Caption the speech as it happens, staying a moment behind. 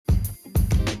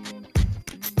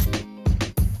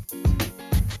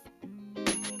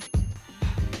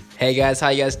Hey guys, how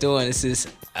you guys doing? This is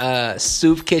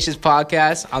Soup Kitchens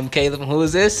podcast. I'm Caleb. Who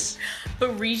is this?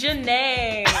 Parisian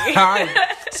Nay. All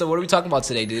right. So what are we talking about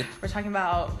today, dude? We're talking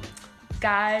about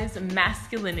guys'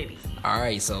 masculinity. All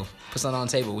right. So put something on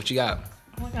the table. What you got?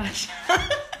 Oh my gosh.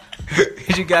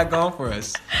 What you got going for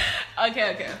us?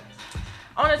 Okay.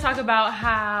 I want to talk about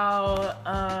how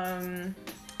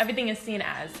everything is seen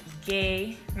as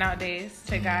gay nowadays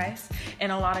to guys,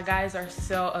 and a lot of guys are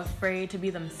so afraid to be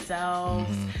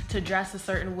themselves, to dress a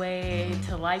certain way,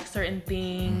 to like certain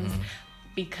things,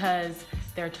 because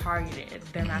they're targeted.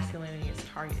 Their masculinity is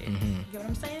targeted. You get what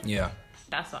I'm saying? Yeah.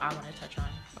 That's what I want to touch on.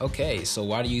 Okay. So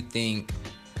why do you think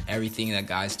everything that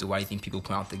guys do? Why do you think people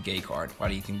put out the gay card? Why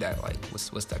do you think that? Like, what's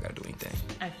that got to do with anything?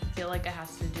 I feel like it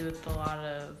has to do with a lot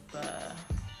of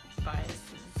biases.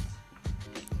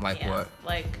 Like what?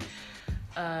 Like,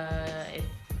 if,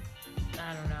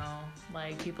 I don't know,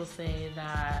 like people say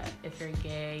that if you're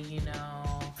gay,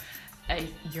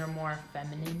 you're more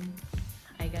feminine,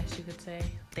 I guess you could say.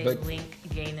 They link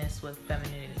gayness with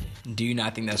femininity. Do you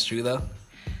not think that's true though?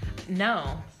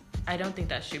 No, I don't think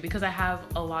that's true, because I have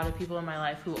a lot of people in my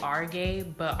life who are gay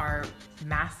but are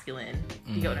masculine.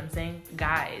 You get what I'm saying?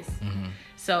 Guys.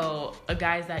 So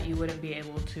guys that you wouldn't be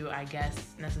able to, I guess,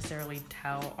 necessarily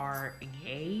tell are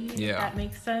gay, if that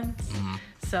makes sense.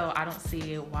 So I don't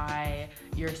see why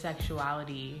your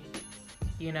sexuality,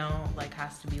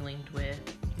 has to be linked with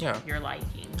your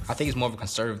likings. I think it's more of a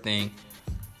conservative thing.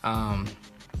 I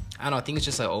don't know. I think it's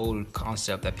just an old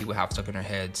concept that people have stuck in their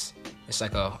heads. It's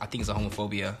like I think it's a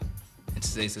homophobia in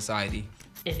today's society.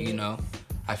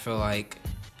 I feel like,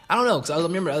 I don't know, because I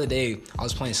remember the other day I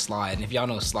was playing Slide, and if y'all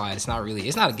know Slide, it's not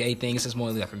a gay thing. It's just more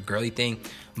like a girly thing.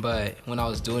 But when I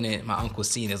was doing it, my uncle was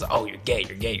seeing it. Was like, "Oh, you're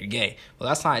gay." Well,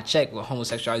 that's not a check. What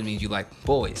homosexuality means, you like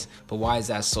boys. But why is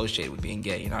that associated with being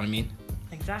gay? You know what I mean?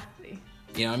 Exactly.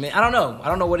 You know what I mean? I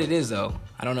don't know what it is though.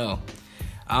 I don't know.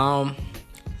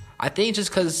 I think just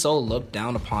because it's so looked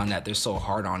down upon that they're so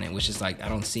hard on it, which is like, I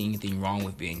don't see anything wrong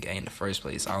with being gay in the first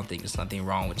place. I don't think there's nothing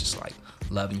wrong with just like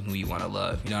loving who you want to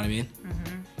love. You know what I mean?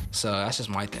 So that's just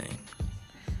my thing.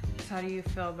 So how do you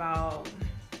feel about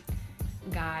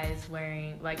guys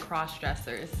wearing like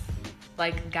cross-dressers?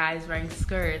 Like guys wearing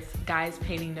skirts, guys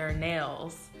painting their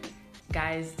nails,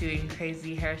 guys doing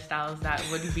crazy hairstyles that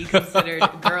wouldn't be considered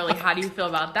girly. How do you feel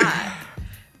about that?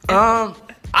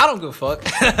 I don't give a fuck.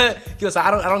 Because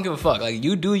I don't give a fuck. Like,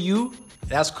 you do you,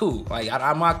 that's cool. Like,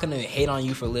 I'm not gonna hate on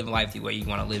you for living life the way you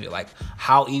want to live it. Like,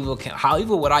 how evil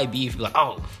would I be if you're like,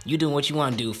 oh, you doing what you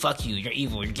want to do? Fuck you. You're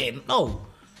evil. You're gay. No,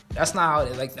 that's not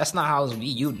how it's be.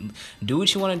 You do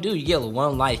what you want to do. You get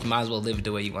one life. You might as well live it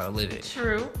the way you want to live it.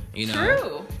 True.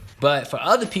 True. But for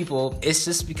other people, it's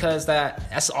just because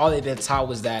that's all they've been taught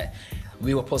was that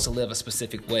we were supposed to live a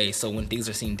specific way. So when things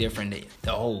are seen different, they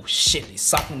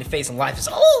sock them in the face, and life is,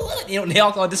 they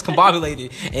all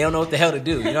discombobulated and they don't know what the hell to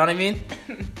do. You know what I mean?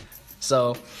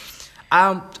 So,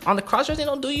 on the cross-dressing,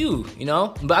 don't do you,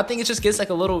 But I think it just gets like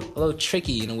a little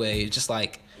tricky in a way. It's just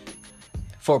like,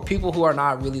 for people who are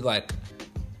not really like,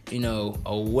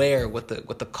 aware what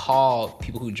the call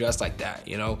people who dress like that,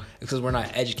 because we're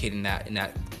not educating that in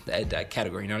that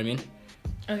category. You know what I mean?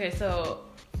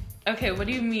 Okay, what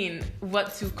do you mean,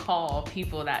 what to call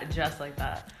people that dress like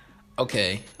that?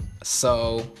 Okay,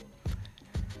 so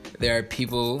there are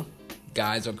people,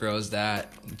 guys or girls,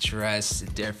 that dress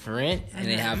different, and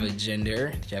they have a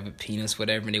gender, they have a penis,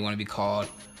 whatever, and they want to be called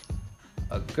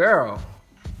a girl.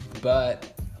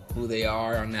 But who they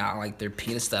are or not, like their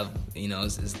penis stuff,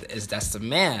 is that's the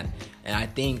man. And I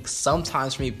think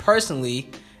sometimes for me personally,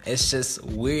 it's just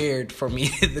weird for me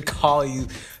to call you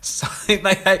something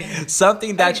like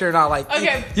something that you're not like.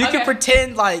 You can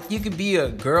pretend like you could be a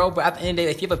girl, but at the end of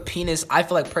the day, if you have a penis, I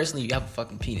feel like personally you have a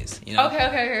fucking penis.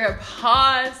 Okay.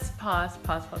 Pause.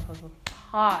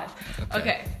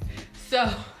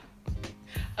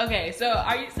 Okay. So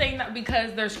are you saying that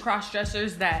because there's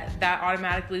cross-dressers that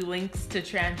automatically links to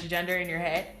transgender in your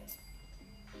head?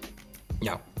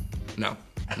 No.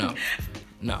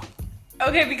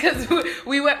 Okay, because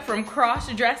we went from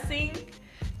cross-dressing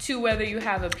to whether you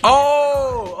have a penis.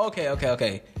 Oh,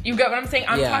 okay. You get what I'm saying?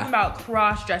 I'm talking about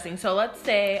cross-dressing. So let's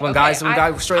say when guys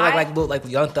straight like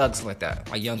young thugs like that,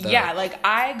 like young thugs. Yeah, like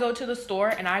I go to the store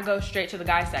and I go straight to the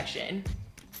guy section.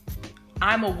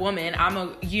 I'm a woman. I'm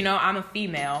a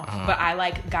female, but I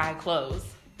like guy clothes.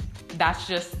 That's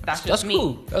just me.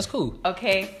 Cool. That's cool.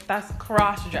 Okay, that's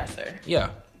cross-dresser. Yeah.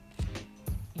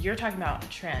 You're talking about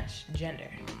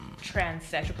transgender.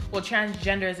 Transsexual. Well,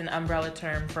 transgender is an umbrella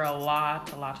term for a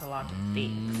lot of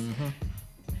things.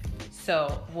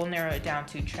 So we'll narrow it down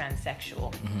to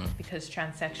transsexual, because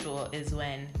transsexual is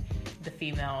when the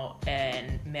female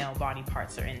and male body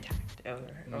parts are intact or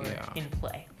in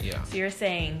play. Yeah. So you're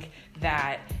saying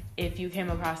that if you came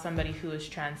across somebody who is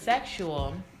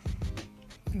transsexual,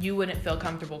 you wouldn't feel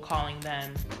comfortable calling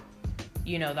them,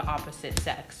 you know, the opposite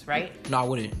sex, right? No, I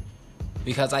wouldn't.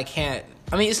 Because I can't.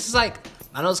 I mean, it's just like,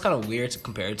 I know it's kind of weird to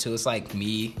compare it to. It's like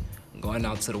me going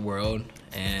out to the world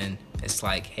and it's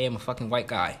like, hey, I'm a fucking white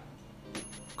guy.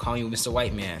 Calling you Mr.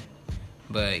 White Man.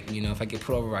 But, you know, if I get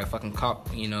pulled over by a fucking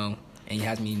cop, you know, and he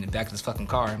has me in the back of this fucking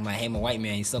car, I'm like, hey, I'm a white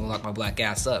man, he's still gonna lock my black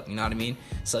ass up. You know what I mean?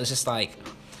 So it's just like,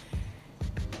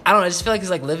 I don't know, I just feel like it's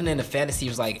like living in a fantasy.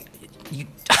 It's like,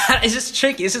 it's just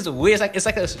tricky. It's just weird. It's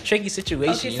like a tricky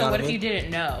situation. Okay, you so know what I if mean? you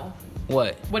didn't know?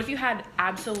 What? What if you had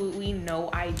absolutely no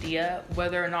idea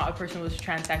whether or not a person was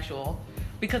transsexual?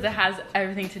 Because it has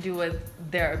everything to do with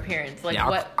their appearance. Like, yeah,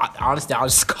 what? Honestly, I'll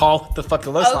just call what the fuck it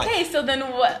looks like. Okay, so then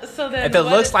what? So then if it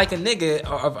looks like a nigga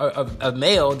or a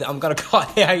male, then I'm gonna call,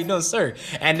 hey, how you doing, sir?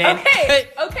 And then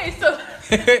okay, so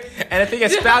and if it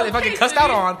gets spelled, if I get cussed out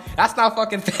on, that's not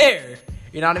fucking fair.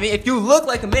 You know what I mean? If you look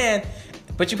like a man,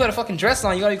 but you put a fucking dress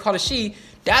on, you gotta be called a she.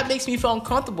 That makes me feel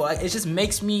uncomfortable. Like, it just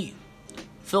makes me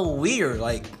feel weird.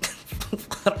 Like, you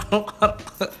know what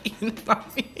I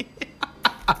mean?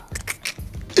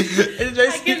 It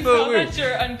makes me feel weird. That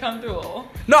you're uncomfortable.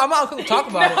 No, I'm not gonna talk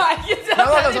about it. I can tell.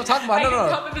 No, I'm talking about. I can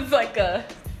tell if it's like a.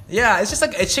 Yeah, it's just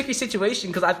like a tricky situation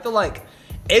because I feel like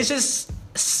it's just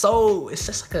so. It's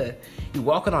just like you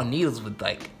walking on needles with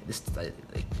like this, like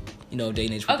you know, day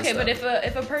and age. Okay, but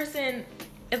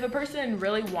if a person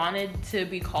really wanted to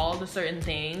be called a certain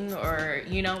thing, or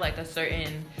you know, like a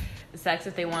certain sex,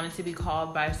 if they wanted to be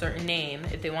called by a certain name,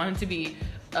 if they wanted to be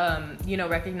you know,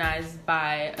 recognized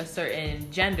by a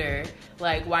certain gender,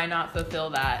 like, why not fulfill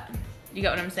that? You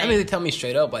get what I'm saying? I mean, they tell me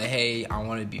straight up, like, hey, I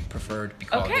want to be preferred to be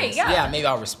called this. Yeah, maybe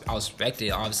I'll respect it.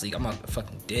 Obviously, I'm not a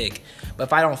fucking dick. But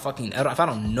if I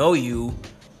don't know you,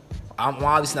 I'm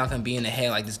obviously not gonna be in the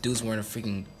head like this dude's wearing a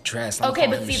freaking dress. Okay,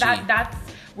 but see, that's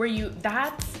where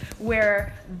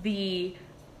the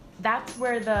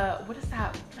what is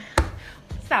that?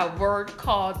 That word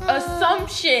called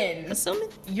assumption. Assuming?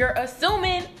 You're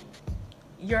assuming.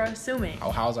 Oh,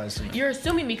 how was I assuming? You're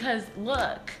assuming because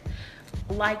look,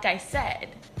 like I said,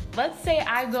 let's say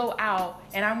I go out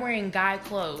and I'm wearing guy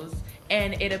clothes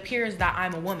and it appears that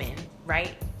I'm a woman,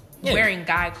 right? Yeah. Wearing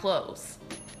guy clothes.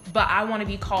 But I want to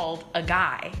be called a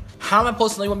guy. How am I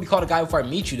supposed to know you want to be called a guy before I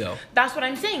meet you, though? That's what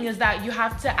I'm saying, is that you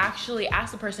have to actually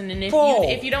ask the person, and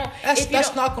if you don't,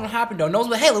 that's not gonna happen, though. No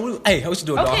one's like, hey, what you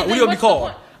doing, okay, dog? What do you want to be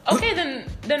called? Okay, then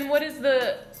what is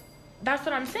the? That's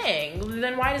what I'm saying.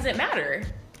 Then why does it matter?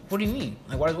 What do you mean?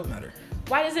 Like, why does what matter?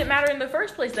 Why does it matter in the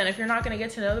first place then if you're not gonna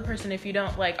get to know the person if you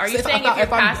don't like? Are you so saying if you're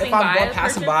passing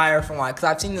by or from like, cause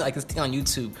I've seen like this thing on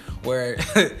YouTube where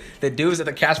the dude's at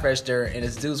the cash register and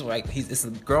this dude's like it's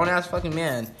a grown ass fucking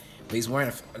man, but he's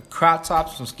wearing a crop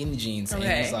top, some skinny jeans, and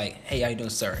he's like, hey, how you doing,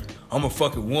 sir? I'm a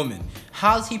fucking woman.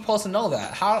 How's he supposed to know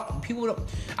that? How people don't?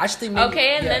 I just think maybe,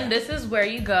 then this is where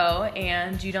you go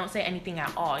and you don't say anything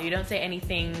at all. You don't say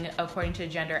anything according to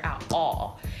gender at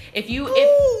all. Like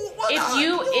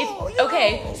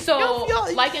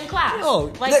in class. No,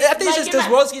 like, I think it's just this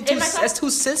world's getting that's too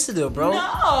sensitive, bro.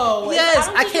 No. Yes,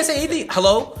 I can't say anything.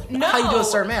 Hello? No. How you doing,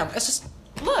 sir, ma'am? That's just.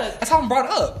 Look. That's how I'm brought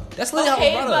up. That's literally how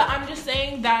I'm brought up. But I'm just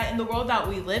saying that in the world that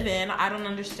we live in, I don't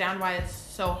understand why it's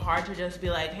so hard to just be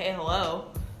like, hey, hello.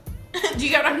 Do you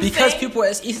get what I'm saying? Because people,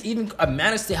 it's even a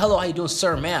manner to say hello, how you doing,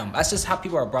 sir, ma'am. That's just how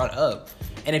people are brought up.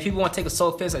 And if people want to take a so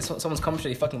offense like someone's coming to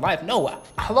their fucking life, no,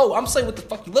 hello, I'm saying what the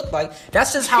fuck you look like.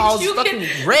 That's just how I was fucking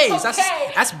raised.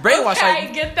 That's brainwashed. Okay,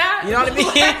 I get that. You know what I mean?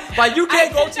 Like you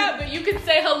can't go to. That, but you can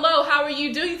say hello. How are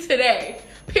you doing today?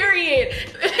 Period.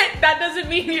 That doesn't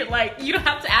mean you're like, you don't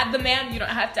have to add the ma'am, you don't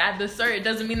have to add the sir. It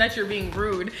doesn't mean that you're being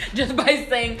rude just by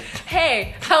saying,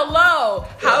 hey, hello,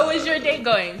 how is your day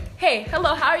going? Hey,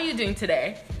 hello, how are you doing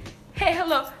today? Hey,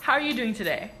 hello, how are you doing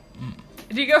today?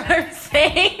 Do you get what I'm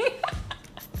saying?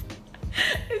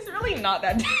 It's really not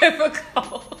that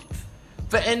difficult.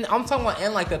 But and I'm talking about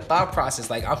in like the thought process.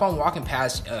 Like if I'm walking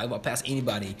past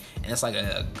anybody and it's like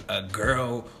a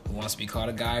girl who wants to be called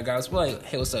a guy, I'm like,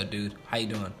 hey, what's up, dude? How you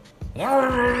doing?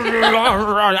 What the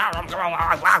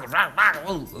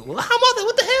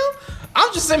hell?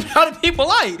 I'm just saying how do people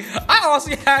like. I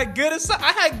honestly had good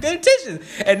intentions,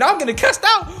 and now I'm getting cussed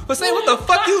out for saying what the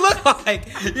fuck you look like.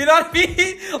 You know what I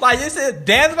mean? Like you said,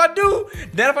 damn if I do,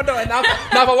 damn if I don't. And now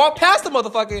if I walk past the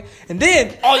motherfucker, and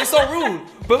then you're so rude.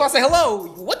 But if I say hello,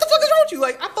 what the fuck is wrong with you?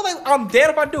 Like I feel like I'm dead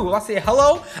if I do. If I say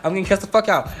hello, I'm getting cussed the fuck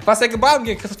out. If I say goodbye, I'm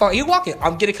getting cussed the fuck out. You walking,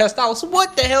 I'm getting cussed out. So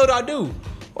what the hell do I do?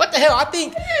 What the hell? I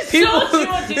think people.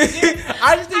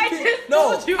 I just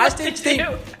think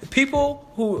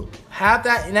people who have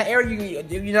that in that area,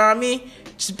 you know what I mean?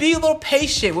 Just be a little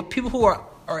patient with people who are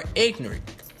ignorant.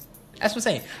 That's what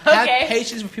I'm saying. Have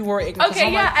patience with people who are ignorant.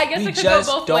 Okay, yeah, I guess it could go both ways. We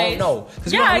just don't know.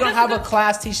 Because we don't have a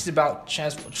class teaches about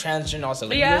transgender also.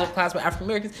 Like, there's a class about African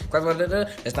Americans.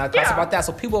 It's not a class about that.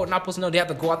 So people are not supposed to know. They have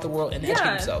to go out the world and educate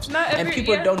themselves. And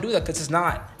people don't do that because it's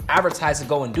not advertised to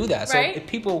go and do that. So if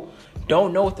people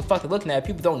don't know what the fuck they're looking at,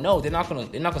 people don't know, they're not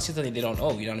gonna see something they don't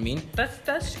know. You know what I mean?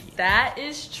 That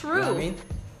is true. You know what I mean?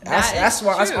 That's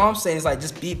all I'm saying is like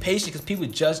just be patient because people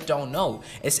just don't know.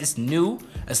 It's new.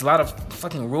 There's a lot of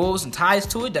fucking rules and ties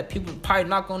to it that people probably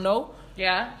not gonna know.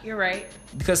 Yeah, you're right.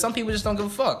 Because some people just don't give a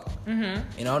fuck.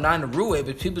 Mm-hmm. You know, not in a rude way,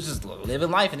 but people just living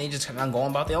life and they just kind of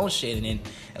going about their own shit, and then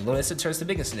a little it turns to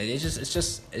big incident. It's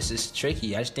just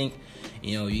tricky. I just think,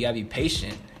 you know, you gotta be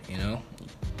patient. You know,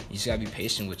 you just gotta be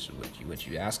patient with what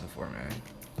you asking for, man.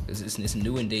 It's a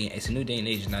new day and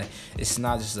age. It's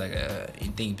not just like a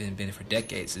thing been for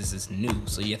decades. It's new,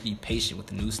 so you have to be patient with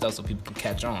the new stuff so people can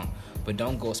catch on. But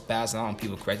don't go spazzing on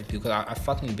people, correcting people. Because I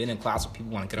fucking been in class where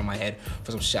people want to get on my head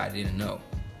for some shit I didn't know.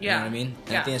 You know what I mean?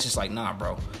 And I think it's just like, nah,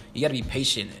 bro. You gotta be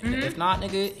patient. Mm-hmm. If not,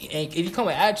 nigga, if you come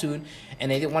with attitude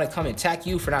and they want to come and attack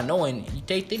you for not knowing,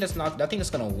 they think that's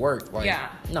gonna work. Like,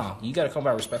 no, you gotta come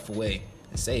by a respectful way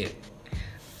and say it.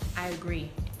 I agree.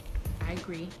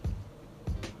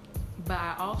 But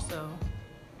I also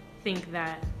think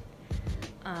that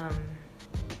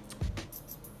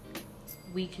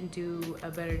we can do a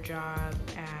better job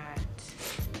at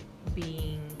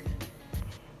being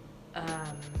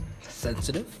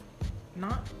sensitive.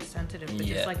 Not sensitive, but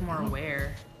just like more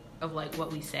aware of like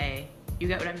what we say. You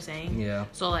get what I'm saying? Yeah.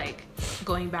 So like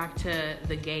going back to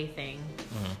the gay thing,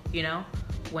 you know,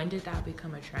 when did that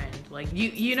become a trend? Like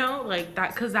you know, like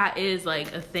that, because that is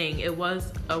like a thing. It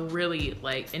was a really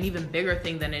like an even bigger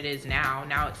thing than it is now.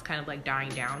 Now it's kind of like dying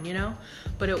down, you know,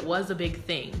 but it was a big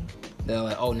thing. They're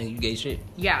like, oh, nigga, you gay shit.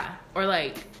 Yeah, or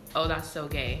like, oh, that's so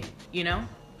gay, you know.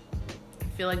 I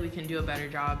feel like we can do a better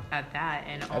job at that.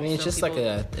 And also, I mean, it's just like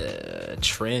a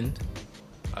trend.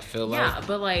 I feel like. Yeah,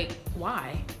 but like,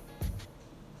 why?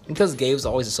 Because gay was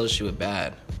always associated with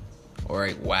bad or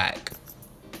like whack.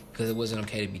 Because it wasn't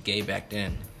okay to be gay back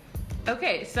then.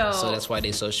 Okay, so that's why they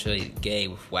associate gay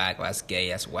with whack. Well, that's gay,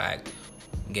 that's whack.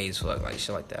 Gays for like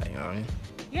shit like that, you know what I mean?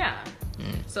 Yeah.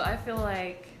 So I feel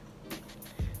like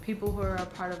people who are a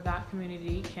part of that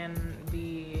community can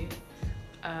be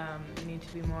need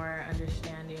to be more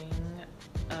understanding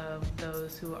of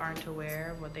those who aren't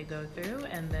aware of what they go through,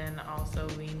 and then also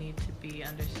we need to be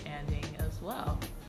understanding as well.